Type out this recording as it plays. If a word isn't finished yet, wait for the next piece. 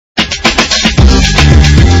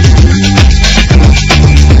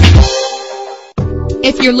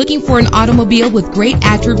If you're looking for an automobile with great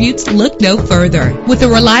attributes, look no further. With a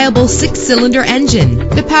reliable 6-cylinder engine,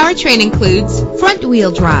 the powertrain includes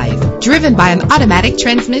front-wheel drive, driven by an automatic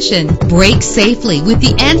transmission. Brake safely with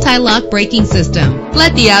the anti-lock braking system.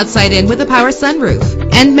 Let the outside in with a power sunroof.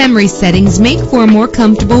 And memory settings make for a more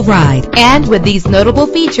comfortable ride. And with these notable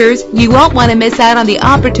features, you won't want to miss out on the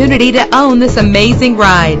opportunity to own this amazing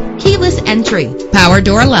ride. Keyless entry, power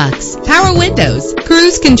door locks, power windows,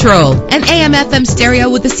 cruise control, an AM/FM stereo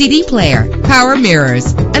with a CD player, power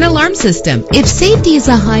mirrors, an alarm system. If safety is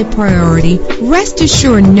a high priority, rest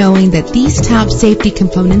assured knowing that these top safety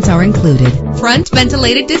components are included. Front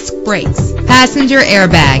ventilated disc brakes, passenger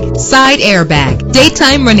airbag, side airbag,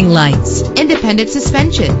 daytime running lights, independent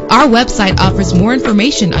suspension. Our website offers more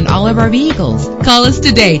information on all of our vehicles. Call us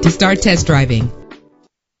today to start test driving.